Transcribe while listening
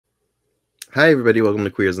Hi, everybody. Welcome to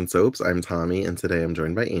Queers and Soaps. I'm Tommy, and today I'm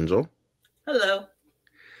joined by Angel. Hello.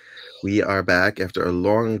 We are back after a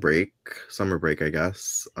long break, summer break, I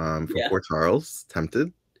guess, for Yeah. Port Charles,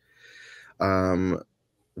 Tempted.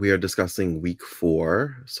 We are discussing week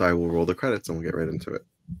 4, so I will roll the credits and we'll get right into it.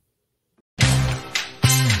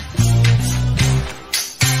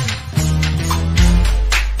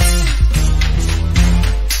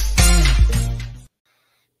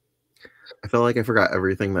 I felt like I forgot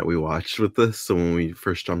everything that we watched with this, so when we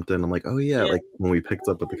first jumped in, I'm like, oh yeah, like when we picked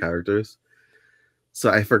up with the characters. So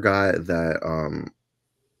I forgot that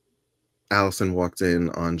Allison walked in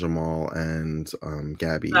on Jamal and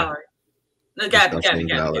Gabby. Valerie. No, Gabby.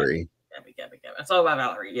 Valerie. Gabby. It's all about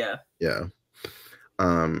Valerie, yeah. Yeah.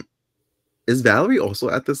 Is Valerie also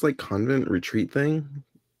at this like convent retreat thing?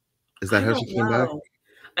 Is that how she came back?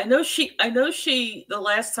 I know she the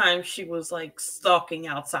last time she was like stalking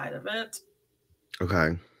outside of it.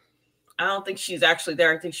 Okay. I don't think she's actually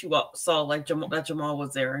there. I think she saw like Jamal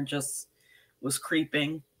was there and just was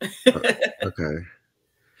creeping. Okay.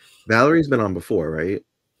 Valerie's been on before, right?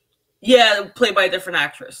 Yeah, played by a different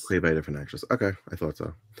actress. Okay, I thought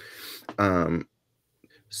so.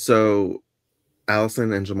 So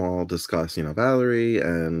Allison and Jamal discuss, Valerie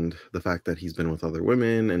and the fact that he's been with other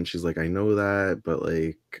women, and she's like, I know that, but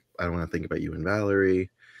like, I don't want to think about you and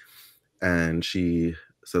Valerie. And she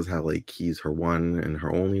says how like he's her one and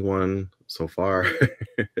her only one so far.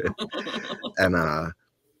 And that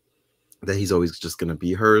he's always just gonna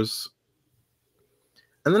be hers.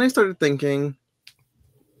 And then I started thinking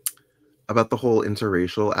about the whole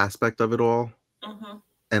interracial aspect of it all.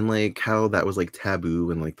 And like how that was like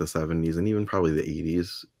taboo in like the 70s and even probably the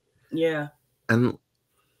 80s. Yeah. And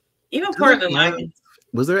even part of the 90s.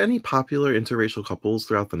 Was there any popular interracial couples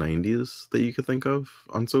throughout the 90s that you could think of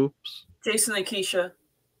on soaps? Jason and Keisha.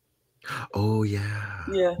 Oh yeah.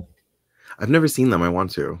 Yeah. I've never seen them. I want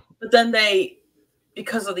to. But then they,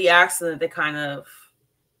 because of the accident, they kind of,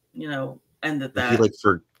 ended that. Did he like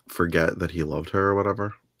forget that he loved her or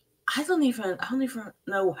whatever? I don't even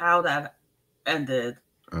know how that ended.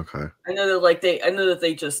 Okay. I know that they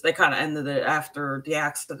kind of ended it after the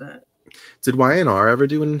accident. Did Y&R ever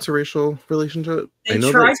do an interracial relationship? They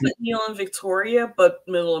tried with Neil and Victoria, but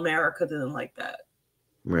Middle America didn't like that.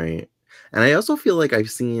 Right. And I also feel like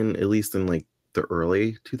I've seen, at least in like the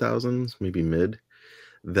early 2000s, maybe mid,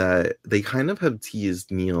 that they kind of have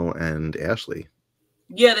teased Neil and Ashley.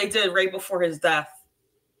 Yeah, they did right before his death.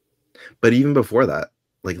 But even before that,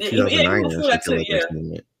 like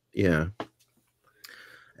 2009, yeah.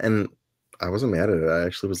 And I wasn't mad at it. I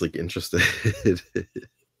actually was like interested.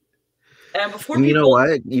 And before you know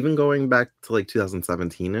what? Even going back to like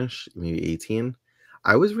 2017-ish, maybe 18,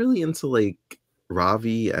 I was really into like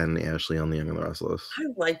Ravi and Ashley on The Young and the Restless. I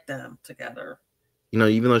liked them together.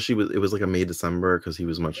 Even though it was like a May December because he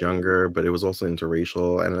was much younger, but it was also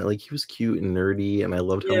interracial, and like he was cute and nerdy, and I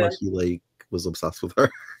loved how much he like was obsessed with her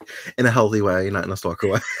in a healthy way, not in a stalker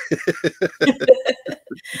way.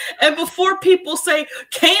 And before people say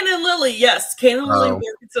Kane and Lily, yes, Kane and Lily were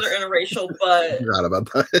considered interracial, but I forgot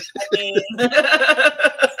about that. I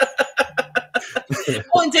mean,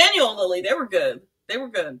 and Daniel and Lily, they were good.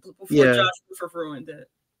 Before Josh ruined it.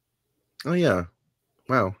 Oh yeah,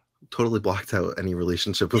 wow, totally blocked out any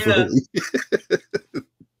relationship with Lily.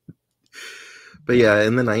 But yeah,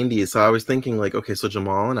 in the 90s, so I was thinking like, okay, so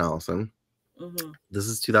Jamal and Allison, this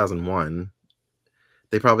is 2001.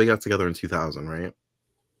 They probably got together in 2000, right?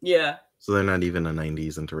 Yeah. So they're not even a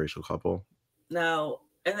 90s interracial couple. No.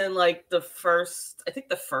 And then like I think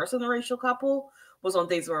the first interracial couple was on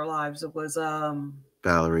Days of Our Lives. It was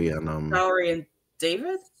Valerie and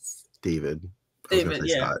David. David,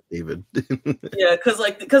 yeah. David. Yeah,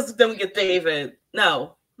 because then we get David.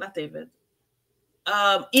 No, not David.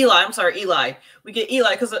 Eli. I'm sorry, Eli. We get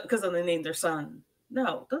Eli because then they named their son.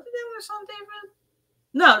 No, don't they name their son David?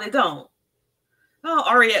 No, they don't. Oh,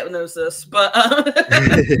 Ariette knows this, but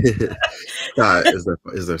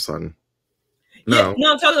is their son? No. Yeah,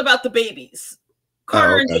 no, I'm talking about the babies.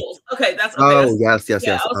 Carter and Jules. Okay, that's okay.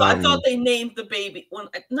 Yes. I thought they named the baby.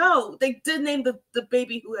 No, they did name the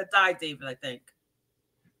baby who had died David, I think.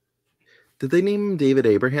 Did they name him David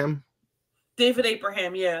Abraham? David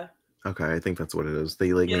Abraham, yeah. Okay, I think that's what it is.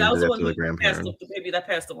 They like named it after the grandparent. The baby that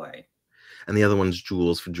passed away. And the other one's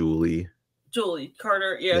Jules for Julie.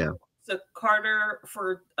 Carter, yeah. So Carter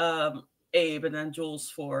for Abe, and then Jules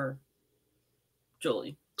for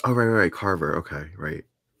Julie. Oh, right. Carver. Okay, right.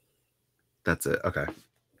 That's it. Okay.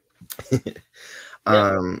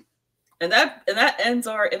 And that ends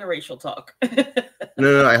our interracial talk.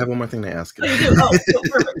 No, I have one more thing to ask. Oh,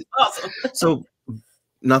 perfect. Awesome. So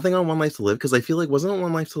Nothing on One Life to Live, because I feel like wasn't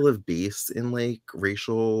One Life to Live based in like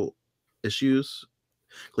racial issues?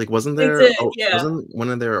 Like, They did, yeah. wasn't one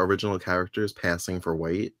of their original characters passing for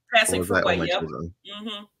white, or Passing was for that white, only yep. chosen?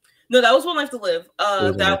 No, that was One Life to Live. It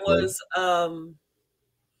was One That Life to Live. was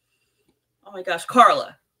oh my gosh,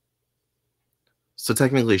 Carla. So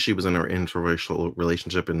technically, she was in an interracial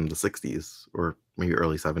relationship in the 60s or maybe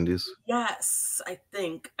early 70s. Yes, I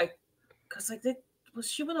think because I think was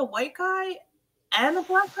she with a white guy and a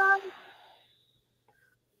black guy?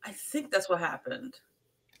 I think that's what happened.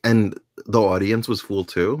 And the audience was fooled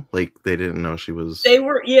too. Like, they didn't know she was. They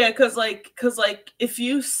were, yeah, because if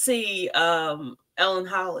you see Ellen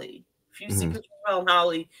Holly, if you see pictures of Ellen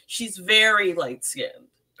Holly, she's very light skinned.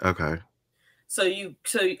 Okay. So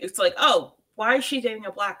it's like, oh, why is she dating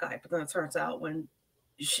a black guy? But then it turns out when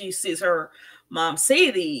she sees her mom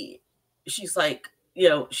Sadie, she's like,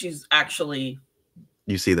 she's actually.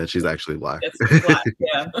 You see that she's actually black. Black,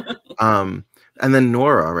 yeah. And then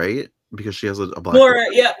Nora, right? Because she has a black. Nora,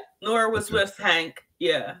 yeah. Nora was with Hank,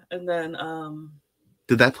 yeah. And then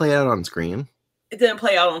did that play out on screen? It didn't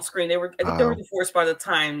play out on screen. I think they were divorced by the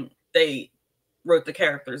time they wrote the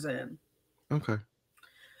characters in. Okay.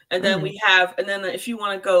 And then and then if you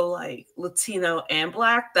want to go like Latino and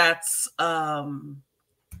black, that's oh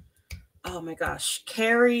my gosh,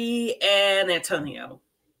 Carrie and Antonio.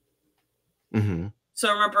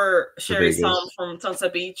 So remember Sherry Psalm from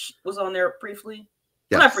Sunset Beach was on there briefly?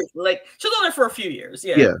 Yes. Not briefly, like she was on there for a few years.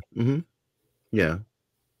 Yeah. Yeah. Yeah.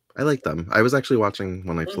 I like them. I was actually watching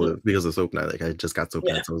One Life to Live because of Soap Night. Like, I just got Soap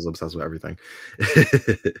Night, so I was obsessed with everything.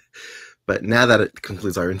 But now that it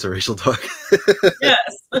concludes our interracial talk.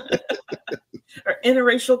 Yes. Our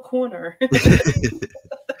interracial corner.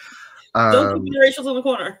 Don't keep interracials in the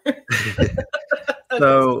corner.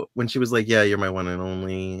 So when she was like, yeah, you're my one and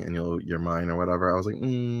only, and you're mine or whatever, I was like,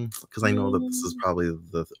 because I know that this is probably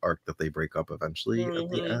the arc that they break up eventually at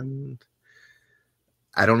the end.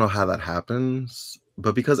 I don't know how that happens,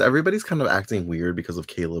 but because everybody's kind of acting weird because of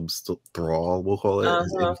Caleb's thrall, we'll call it,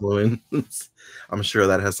 his influence, I'm sure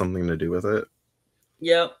that has something to do with it.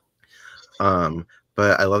 Yep.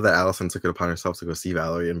 But I love that Allison took it upon herself to go see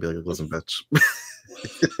Valerie and be like, listen, bitch.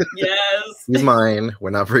 Yes. He's mine. We're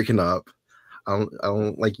not breaking up. I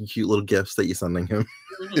don't like you cute little gifts that you're sending him.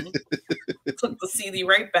 Took the CD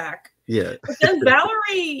right back. Yeah. But then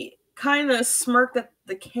Valerie kind of smirked at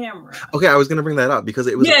the camera. Okay, I was gonna bring that up because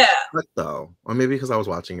it was quick though, or maybe because I was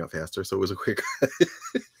watching it faster, so it was a quick.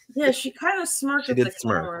 Yeah, she kind of smirked at the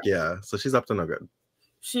camera. Yeah, so she's up to no good.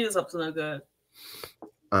 She is up to no good.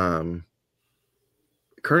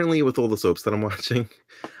 Currently, with all the soaps that I'm watching,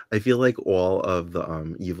 I feel like all of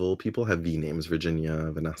the evil people have V names: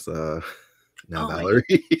 Virginia, Vanessa, now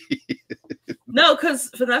Valerie. No, because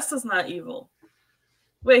Vanessa's not evil.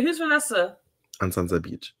 Wait, who's Vanessa? On Sunset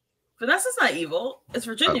Beach. Vanessa's not evil. It's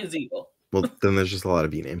Virginia's evil. Well, then there's just a lot of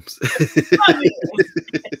V names.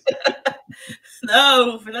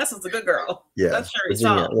 No, Vanessa's a good girl. Yeah, that's Sherry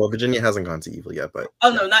Virginia. Well, Virginia hasn't gone to evil yet, but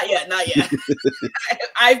oh no, not yet, not yet.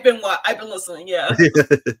 I've been listening. Yeah.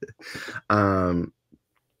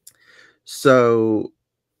 So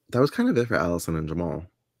that was kind of it for Allison and Jamal.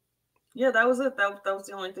 Yeah, that was it. That was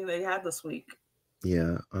the only thing they had this week.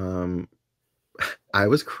 Yeah. I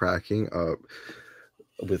was cracking up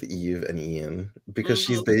with Eve and Ian because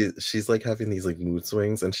she's like having these like mood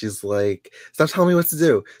swings, and she's like, stop telling me what to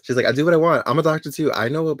do. She's like, I do what I want. I'm a doctor too. I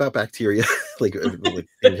know about bacteria. like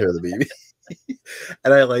taking care of the baby.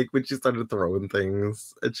 And I like when she started throwing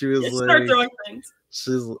things, and she was like, throwing things.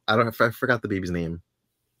 I forgot the baby's name.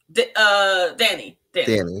 Danny.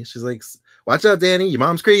 She's like, watch out, Danny, your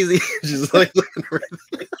mom's crazy. She's like looking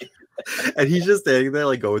right. And he's just standing there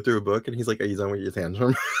like going through a book, and he's like, are you done with your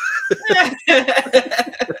tantrum?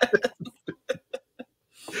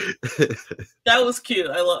 That was cute.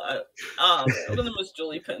 I love her name was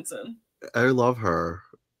Julie Pinson. I love her.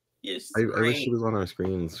 Yes, I wish she was on our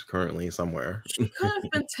screens currently somewhere. She could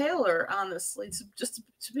have been Taylor, honestly.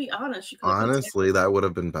 To be honest, she could have honestly, that would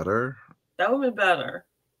have been better. That would have been better.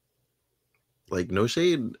 Like, no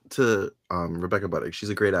shade to Rebecca Budig. She's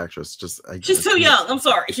a great actress. She's too young. I'm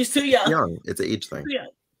sorry. She's too young. It's an age thing. Yeah.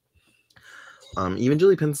 Even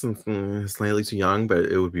Julie Pinson is slightly too young, but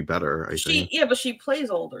it would be better, I think. Yeah, but she plays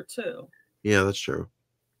older too. Yeah, that's true.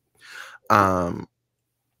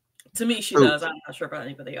 To me, she does. I'm not sure about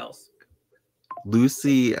anybody else.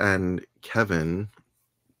 Lucy and Kevin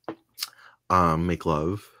make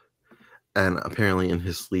love, and apparently in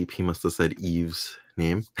his sleep he must have said Eve's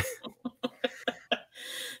name.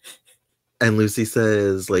 And Lucy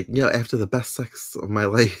says, like, after the best sex of my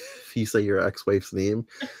life, you say your ex-wife's name.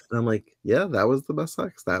 And I'm like, yeah, that was the best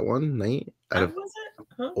sex that one night out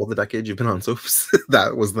Huh? All the decades you've been on soaps,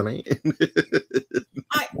 that was the night.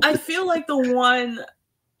 I feel like the one,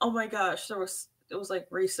 oh my gosh, it was like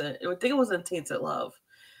recent. I think it was in Tainted Love.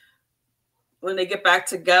 When they get back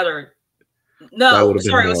together. That No, would have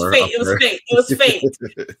been sorry, it was more Fate. up It was there. Fate. It was Fate.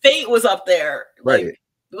 Fate was up there. Like Right.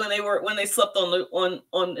 when they slept on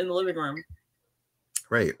in the living room.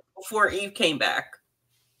 Right. Before Eve came back.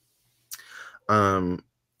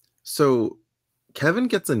 So Kevin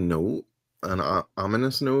gets a note, an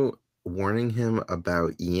ominous note, warning him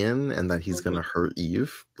about Ian and that he's gonna hurt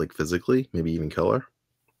Eve, like physically, maybe even kill her.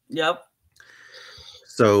 Yep.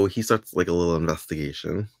 So he starts like a little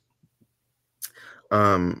investigation.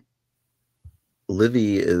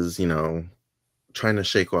 Livy is, trying to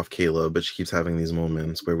shake off Caleb, but she keeps having these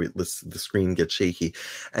moments where the screen gets shaky.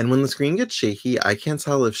 And when the screen gets shaky, I can't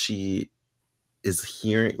tell if she is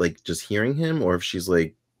hearing, like, just hearing him, or if she's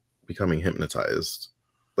like becoming hypnotized.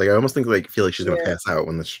 Like, I almost feel like she's gonna pass out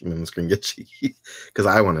when the screen gets shaky, because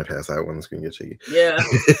I want to pass out when the screen gets shaky. Yeah.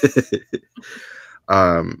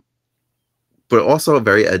 But also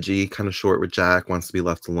very edgy, kind of short with Jack, wants to be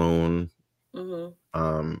left alone.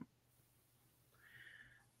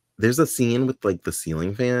 There's a scene with like the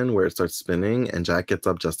ceiling fan where it starts spinning and Jack gets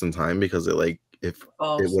up just in time, because it if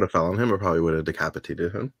it would have fell on him, it probably would have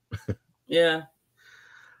decapitated him. Yeah.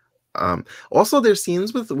 Also there's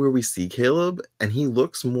scenes where we see Caleb and he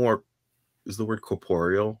looks more, is the word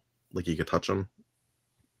corporeal, like you could touch him.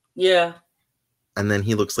 Yeah. And then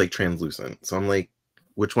he looks like translucent. So I'm like,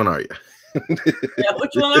 which one are you? Yeah,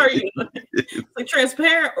 which one are you? Like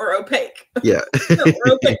transparent or opaque? Yeah.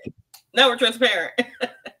 We're opaque. Now we're transparent.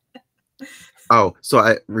 Oh, so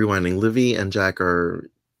rewinding, Livy and Jack are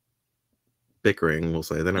bickering, we'll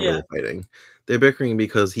say. They're not really fighting. They're bickering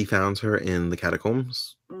because he found her in the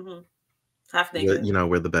catacombs. Half naked.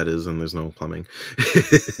 Where the bed is and there's no plumbing.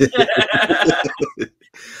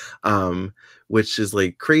 Which is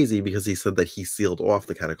like crazy because he said that he sealed off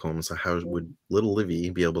the catacombs. So how would little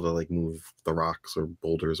Livy be able to like move the rocks or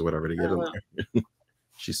boulders or whatever to get in there?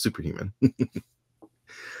 She's superhuman.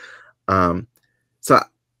 So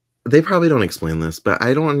they probably don't explain this, but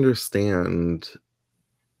I don't understand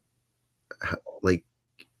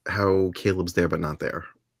how Caleb's there but not there.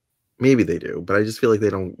 Maybe they do, but I just feel like they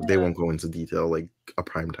won't go into detail like a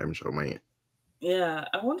primetime show might. Yeah,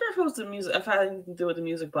 I wonder if it was the music, if it had anything to do with the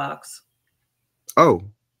music box. Oh,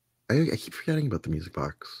 I keep forgetting about the music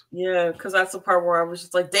box. Yeah, because that's the part where I was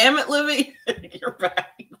just like, damn it, Livy, you're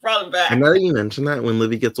back. You brought it back. And now that you mention that, when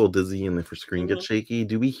Livy gets all dizzy and the screen gets shaky,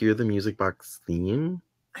 do we hear the music box theme?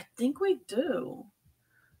 I think we do.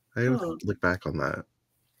 I have to look back on that.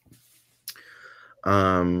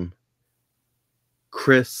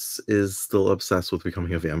 Chris is still obsessed with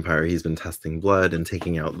becoming a vampire. He's been testing blood and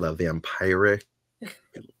taking out the vampiric,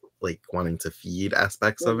 like wanting to feed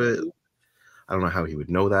aspects of it. I don't know how he would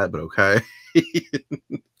know that, but okay.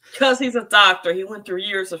 Because he's a doctor. He went through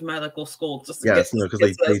years of medical school just to because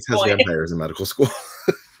they test vampires in medical school.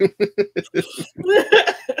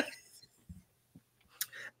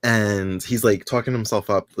 And he's like talking himself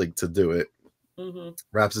up like to do it.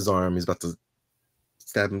 Wraps his arm. He's about to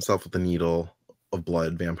stab himself with a needle of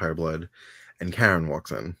blood, vampire blood, and Karen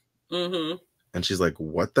walks in. And she's like,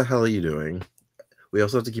 "What the hell are you doing?" We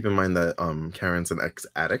also have to keep in mind that Karen's an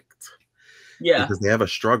ex-addict. Yeah. Because they have a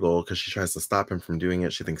struggle because she tries to stop him from doing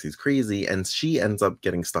it. She thinks he's crazy, and she ends up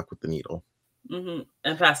getting stuck with the needle. And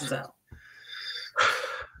passes out.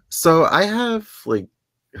 So I have like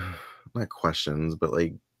not questions, but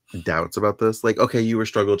like doubts about this. Like, okay, you were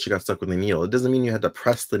struggled, she got stuck with the needle. It doesn't mean you had to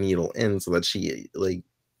press the needle in so that she the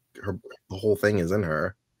whole thing is in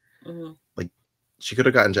her. Like, she could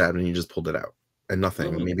have gotten jabbed and you just pulled it out and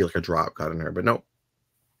nothing. Maybe like a drop got in her, but no.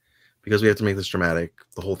 Because we have to make this dramatic,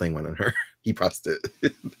 the whole thing went in her. He pressed it.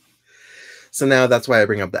 So now that's why I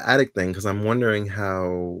bring up the addict thing, because I'm wondering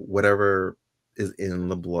how whatever is in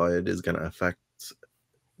the blood is going to affect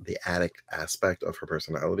the addict aspect of her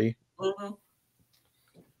personality.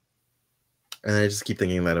 And I just keep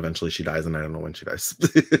thinking that eventually she dies, and I don't know when she dies.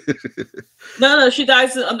 No, she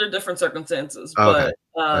dies under different circumstances. Okay.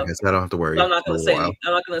 But okay, so I don't have to worry. I'm not going to say. I'm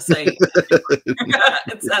not going to say.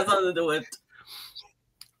 It has nothing to do with.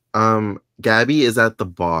 Gabby is at the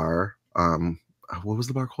bar. What was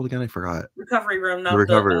the bar called again? I forgot. Recovery room, not the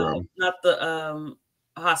recovery room, not the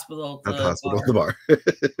hospital. At the hospital, the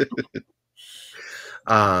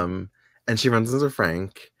bar. And she runs into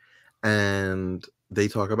Frank, and they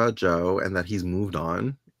talk about Joe and that he's moved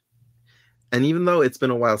on. And even though it's been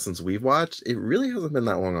a while since we've watched, it really hasn't been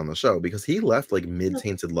that long on the show, because he left like mid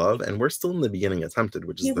Tainted Love, and we're still in the beginning of Tempted,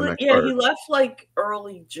 which is the next part. He left like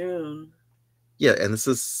early June. Yeah, and this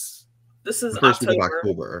is This is The first week of October.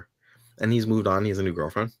 October. And he's moved on. He has a new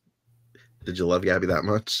girlfriend. Did you love Gabby that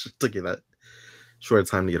much? It took you that short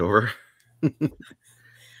time to get over?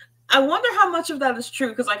 I wonder how much of that is true,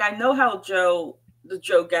 because like I know how the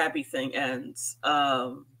Joe Gabby thing ends.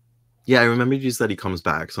 Yeah, I remember you said he comes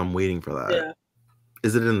back, so I'm waiting for that. Yeah.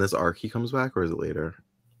 Is it in this arc he comes back, or is it later?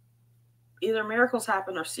 Either miracles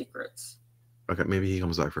happen or secrets. Okay, maybe he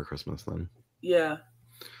comes back for Christmas then. Yeah.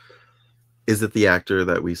 Is it the actor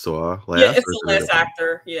that we saw last? Yeah, it's the last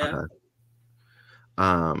actor. Yeah.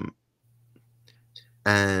 Okay.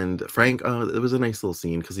 And Frank, it was a nice little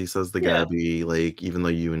scene because he says to Gabby, like, even though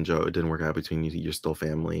you and Joe, it didn't work out between you, you're still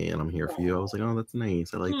family, and I'm here for you. I was like, oh, that's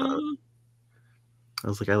nice. I like that. I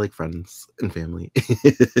was like, I like friends and family.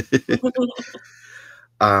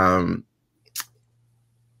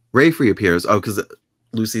 Rafe reappears. Oh, because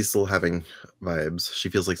Lucy's still having vibes. She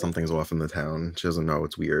feels like something's off in the town. She doesn't know.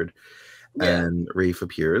 It's weird. Yeah. And Rafe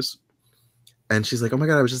appears. And she's like, oh my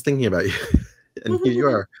God, I was just thinking about you. And here you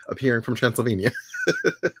are, appearing from Transylvania.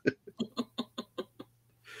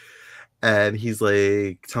 And he's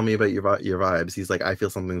like, tell me about your vibes. He's like, I feel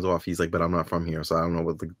something's off. He's like, but I'm not from here, so I don't know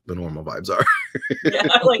what the normal vibes are. Yeah,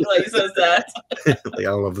 I like he says that. Like, I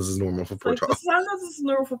don't know if this is normal for Port Charles. I don't know if this is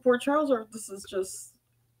normal for Port Charles, or if this is just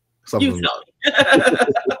something. You tell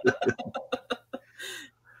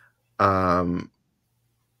me.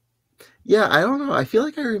 Yeah, I don't know. I feel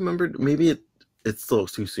like I remembered, maybe it's still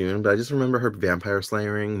too soon, but I just remember her vampire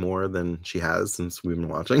slaying more than she has since we've been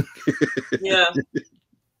watching. Yeah.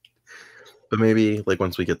 But maybe like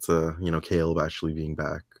once we get to, Caleb actually being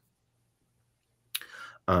back.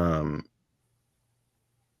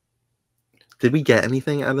 Did we get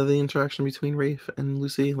anything out of the interaction between Rafe and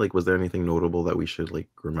Lucy? Like, was there anything notable that we should like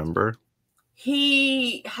remember?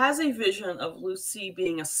 He has a vision of Lucy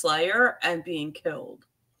being a slayer and being killed.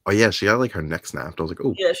 Oh yeah, she got like her neck snapped. I was like,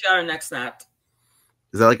 oh yeah, she got her neck snapped.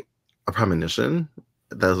 Is that like a premonition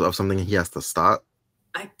of something he has to stop?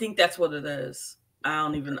 I think that's what it is.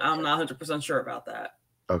 I'm not 100% sure about that.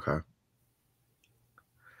 Okay.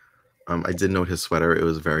 I did note his sweater. It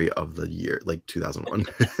was very of the year, like 2001.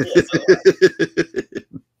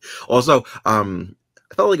 Also, I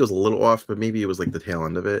felt like it was a little off, but maybe it was like the tail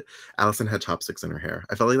end of it. Allison had chopsticks in her hair.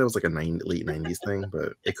 I felt like that was like a late 90s thing,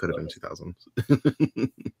 but it could have been 2000s.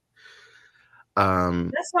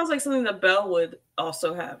 That sounds like something that Belle would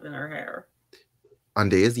also have in her hair. On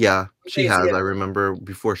days, yeah, she has. Yeah. I remember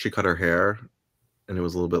before she cut her hair, and it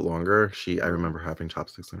was a little bit longer. I remember having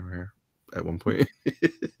chopsticks in her hair at one point.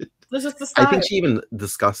 This is the style. I think she even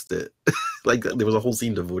discussed it. Like there was a whole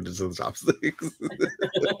scene devoted to the chopsticks. Because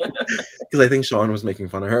I think Sean was making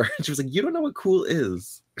fun of her. She was like, "You don't know what cool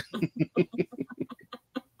is."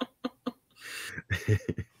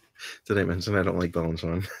 Did I mention I don't like Belle and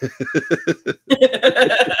Sean?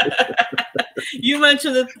 You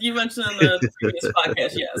mentioned it. You mentioned in the previous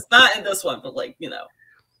podcast, yes, not in this one, but like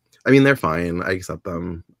I mean, they're fine. I accept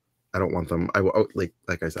them. I don't want them.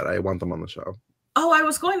 Like I said, I want them on the show. Oh, I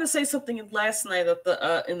was going to say something last night at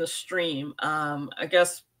the in the stream. I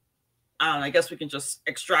guess we can just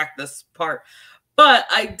extract this part. But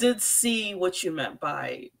I did see what you meant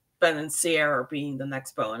by Ben and Sierra being the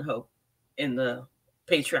next Bo and Hope in the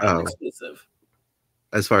Patreon exclusive.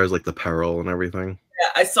 As far as like the peril and everything. Yeah,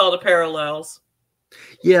 I saw the parallels.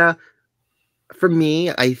 Yeah. For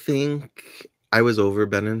me, I think I was over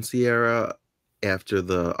Ben and Sierra after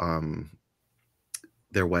the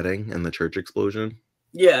their wedding and the church explosion.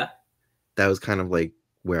 Yeah. That was kind of like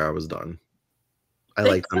where I was done. I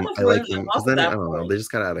like them. I like them because then I don't know. They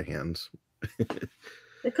just got out of hand.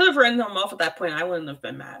 They could have written them off at that point. I wouldn't have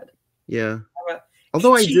been mad. Yeah.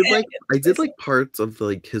 Although I did like parts of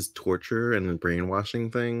like his torture and the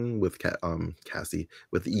brainwashing thing with Cassie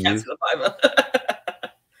with Eve.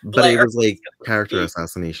 But it was like character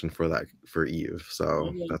assassination for Eve.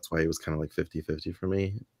 So that's why it was kind of like 50-50 for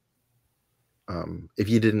me. If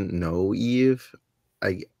you didn't know Eve,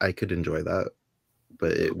 I could enjoy that,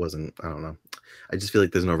 but it wasn't. I don't know. I just feel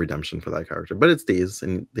like there's no redemption for that character, but it's Days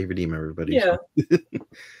and they redeem everybody. Yeah. So.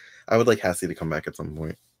 I would like Cassie to come back at some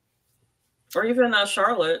point, or even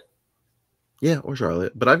Charlotte. Yeah, or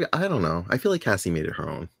Charlotte, but I don't know. I feel like Cassie made it her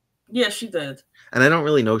own. Yeah, she did. And I don't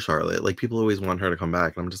really know Charlotte. Like people always want her to come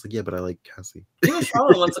back, and I'm just like, yeah, but I like Cassie. Even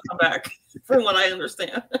Charlotte wants to come back, from what I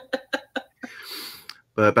understand.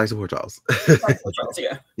 But back to Port Charles. Back to Port Charles,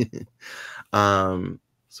 yeah.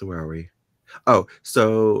 So where are we? Oh,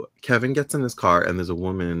 so Kevin gets in his car, and there's a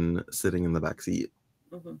woman sitting in the back seat.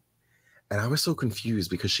 Mm-hmm. And I was so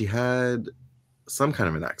confused because she had some kind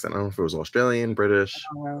of an accent. I don't know if it was Australian, British.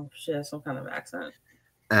 Oh, she has some kind of accent.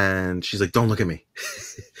 And she's like, "Don't look at me."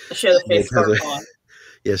 She had a face scarf on.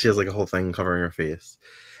 Yeah, she has like a whole thing covering her face.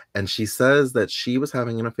 And she says that she was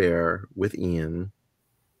having an affair with Ian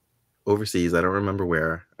overseas. I don't remember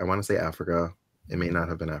where. I want to say Africa. It may not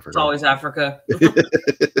have been It's Africa. always Africa.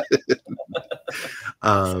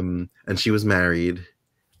 And she was married,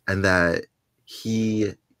 and that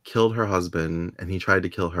he killed her husband and he tried to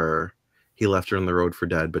kill her. He left her on the road for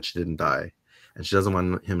dead, but she didn't die. And she doesn't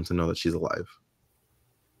want him to know that she's alive.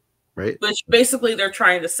 Right? Which basically they're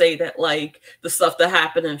trying to say that like the stuff that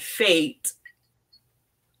happened in Fate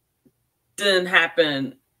didn't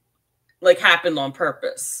happen, like happened on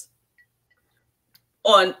purpose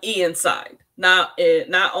on Ian's side, not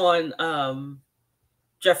on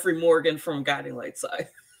Jeffrey Morgan from Guiding Light side.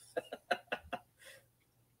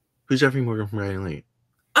 Who's Jeffrey Morgan from Guiding Light?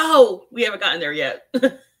 Oh, we haven't gotten there yet.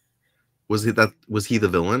 Was he the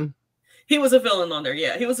villain? He was a villain on there,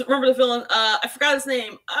 yeah. He was, remember the villain? I forgot his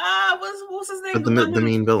name. What was his name? But the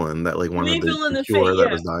main villain that like wanted the cure that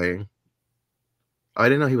was dying. Oh, I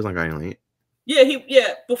didn't know he was on Guiding Light.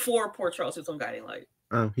 Yeah, before Port Charles, he was on Guiding Light.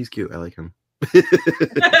 Oh, he's cute. I like him. When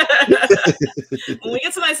we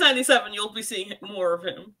get to 1997, you'll be seeing more of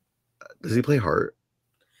him. Does he play Hart?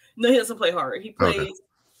 No, he doesn't play Hart. He plays, okay.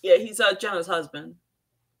 Yeah, he's Jenna's husband.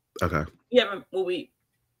 Okay. We haven't really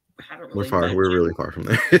we're really far from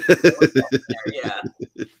there. Yeah.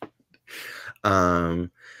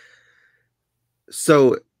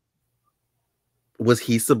 So was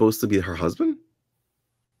he supposed to be her husband?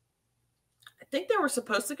 I think they were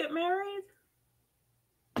supposed to get married.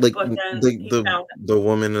 Like the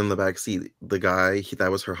woman in the back seat, the guy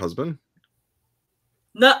that was her husband?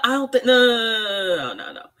 No, I don't think.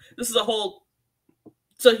 No. This is a whole.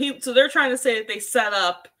 So they're trying to say that they set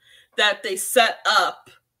up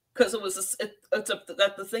because it was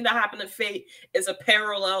that the thing that happened in Fate is a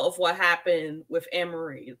parallel of what happened with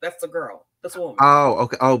Anne-Marie. That's the girl. That's the woman. Oh,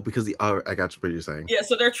 okay. Oh, because I got what you're saying. Yeah,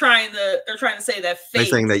 so they're trying to say that Fate. They're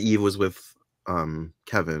saying that Eve was with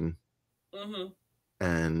Kevin. Mm-hmm.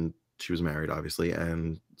 And she was married, obviously.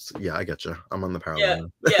 And so, yeah, I get you. I'm on the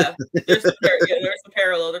parallel. Yeah. There's a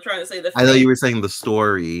parallel. They're trying to say that. I thought you were saying the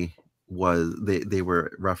story was they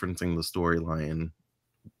were referencing the storyline,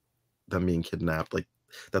 them being kidnapped, like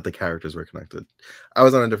that the characters were connected. I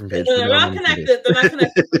was on a different page. They're not connected. They're not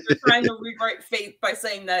connected. They're trying to rewrite Fate by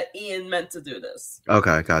saying that Ian meant to do this.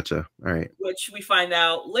 Okay, gotcha. All right. Which we find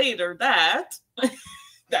out later that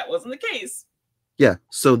that wasn't the case. Yeah.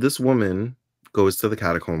 So this woman goes to the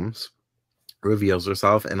catacombs, reveals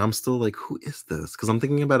herself, and I'm still like, who is this? Because I'm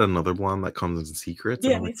thinking about another one that comes in secret.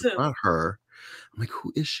 Yeah, me like, too. It's not her. I'm like,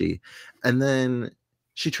 who is she? And then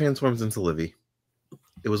she transforms into Livy.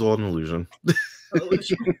 It was all an illusion.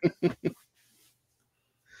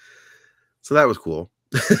 So that was cool.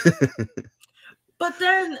 But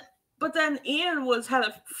then Ian had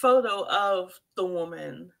a photo of the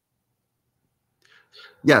woman.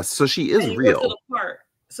 Yes, so she is real.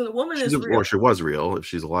 So the woman is real. Or she was real if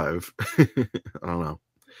she's alive. I don't know.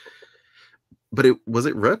 But was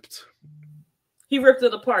it ripped? He ripped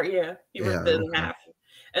it apart, yeah. He ripped it in half.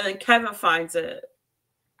 And then Kevin finds it.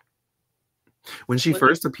 When she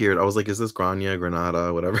first appeared, I was like, is this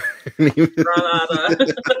Granada, whatever her name is? Granada.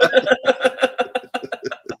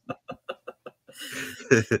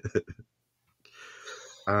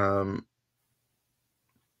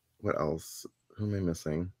 What else? Who am I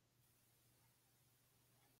missing?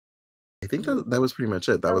 I think that was pretty much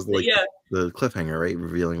it. That was like the cliffhanger, right?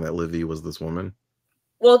 Revealing that Livy was this woman.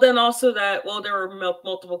 Well, then also there were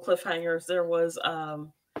multiple cliffhangers. There was,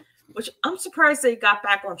 which I'm surprised they got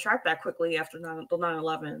back on track that quickly after the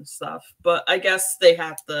 9/11 stuff. But I guess they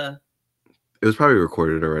have to. It was probably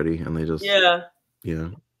recorded already, and they just yeah.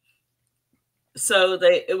 So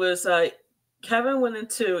Kevin went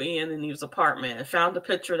into Ian and Eve's apartment and found a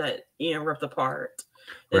picture that Ian ripped apart.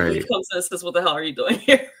 And Eve comes in and says, "What the hell are you doing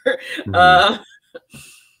here?" Mm-hmm.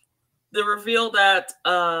 The reveal that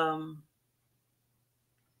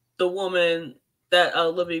the woman that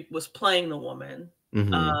Livy was playing the woman.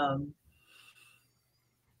 Mm-hmm.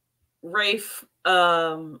 Rafe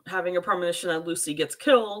having a premonition that Lucy gets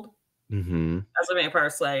killed as a vampire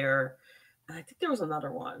slayer. And I think there was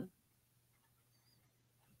another one.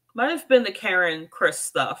 Might have been the Karen Chris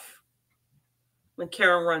stuff. When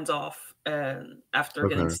Karen runs off and after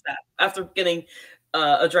getting stabbed, after getting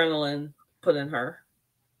adrenaline put in her.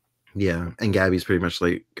 Yeah, and Gabby's pretty much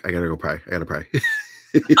like, I gotta pray.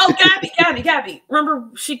 Oh, Gabby. Remember,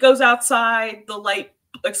 she goes outside, the light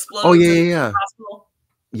explodes. Oh, yeah.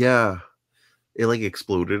 Yeah. It like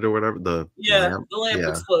exploded or whatever. The lamp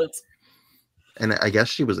explodes. And I guess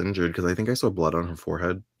she was injured because I think I saw blood on her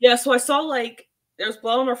forehead. Yeah, so I saw like there's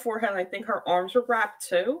blood on her forehead, and I think her arms were wrapped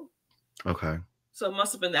too. Okay. So it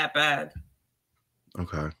must have been that bad.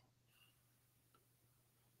 Okay.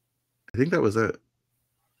 I think that was it.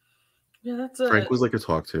 Yeah, that's Frank it. was like a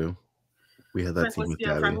talk to. We had that scene with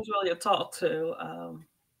Frank Gabby. was really a talk to.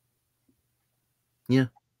 Yeah.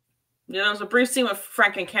 Yeah, there was a brief scene with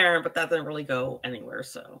Frank and Karen, but that didn't really go anywhere.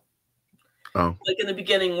 So, like in the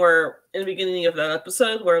beginning of that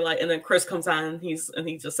episode, where like, and then Chris comes on, and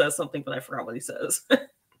he just says something, but I forgot what he says.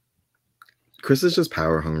 Chris is just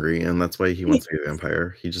power hungry, and that's why he wants to be a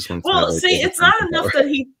vampire. He just wants. Well, to have, like, see, it's not enough that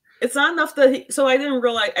he. It's not enough that he. So I didn't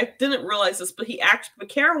realize this, but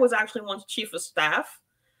Karen was actually once chief of staff.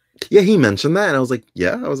 Yeah, he mentioned that, and I was like,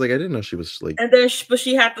 yeah, I didn't know she was like. And then, but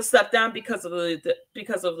she had to step down because of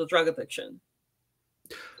the drug addiction.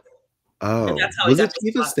 Oh, was it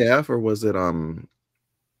chief of staff or was it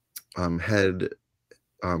head,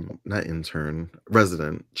 not intern,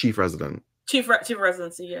 chief resident? Chief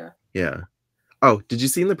residency, yeah. Yeah. Oh, did you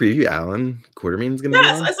see in the preview Alan Quartermain's gonna be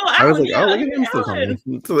on? I saw Alan. I was like, oh, look at him still coming. I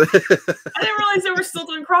didn't realize they were still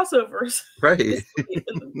doing crossovers. Right.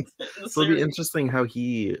 So it'll be interesting how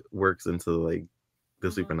he works into like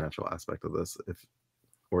the supernatural aspect of this, if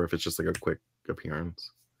it's just like a quick appearance.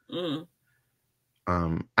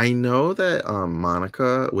 I know that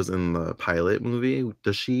Monica was in the pilot movie.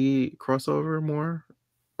 Does she cross over more,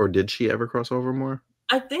 or did she ever cross over more?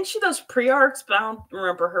 I think she does pre-arcs, but I don't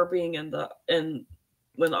remember her being in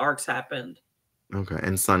when the arcs happened. Okay,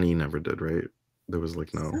 and Sonny never did, right? There was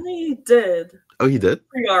like no. Sonny did. Oh, he did?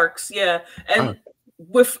 Pre-arcs, yeah, and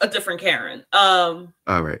with a different Karen. Oh,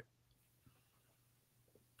 right.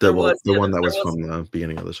 The one that was from the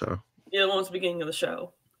beginning of the show. Yeah, the one was the beginning of the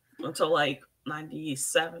show until like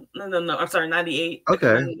 97. No, I'm sorry, 98.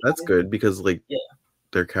 Okay, that's good because like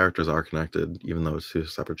their characters are connected, even though it's two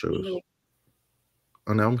separate shows.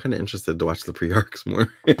 Oh, now I'm kind of interested to watch the pre-arcs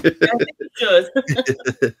more. Yeah, I think you should.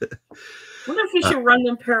 Wonder if we should run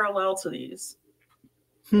them parallel to these.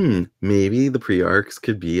 Maybe the pre-arcs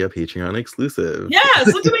could be a Patreon exclusive. Yes,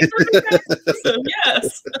 look at exclusive.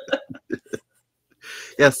 Yes.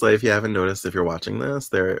 Yes, so if you haven't noticed, if you're watching this,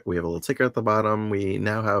 we have a little ticker at the bottom. We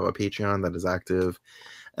now have a Patreon that is active,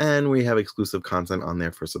 and we have exclusive content on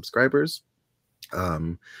there for subscribers.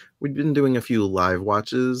 We've been doing a few live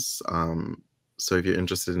watches. So if you're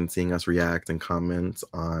interested in seeing us react and comment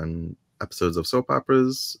on episodes of soap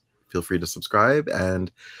operas, feel free to subscribe.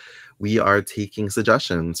 And we are taking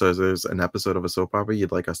suggestions. So if there's an episode of a soap opera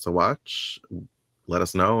you'd like us to watch, let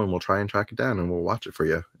us know and we'll try and track it down and we'll watch it for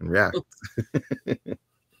you and react. Do you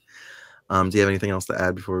have anything else to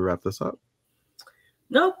add before we wrap this up?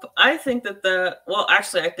 Nope. I think that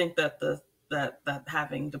I think that that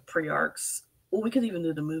having the pre-arcs, we could even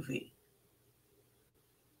do the movie.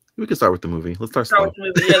 We can start with the movie. Let's start with the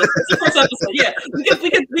movie. Yeah, the first episode. Yeah,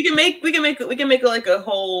 we can make like a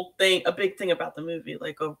whole thing, a big thing about the movie,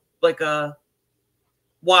 like a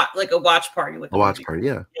watch party. A watch party,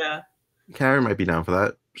 yeah. Yeah. Karen might be down for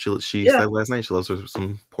that. She said last night she loves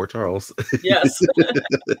some Port Charles. Yes.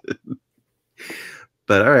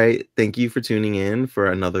 But all right, thank you for tuning in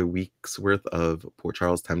for another week's worth of Port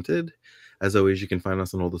Charles Tempted. As always, you can find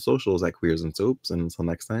us on all the socials at Queers and Soaps. And until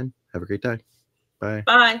next time, have a great day. Bye.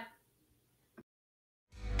 Bye.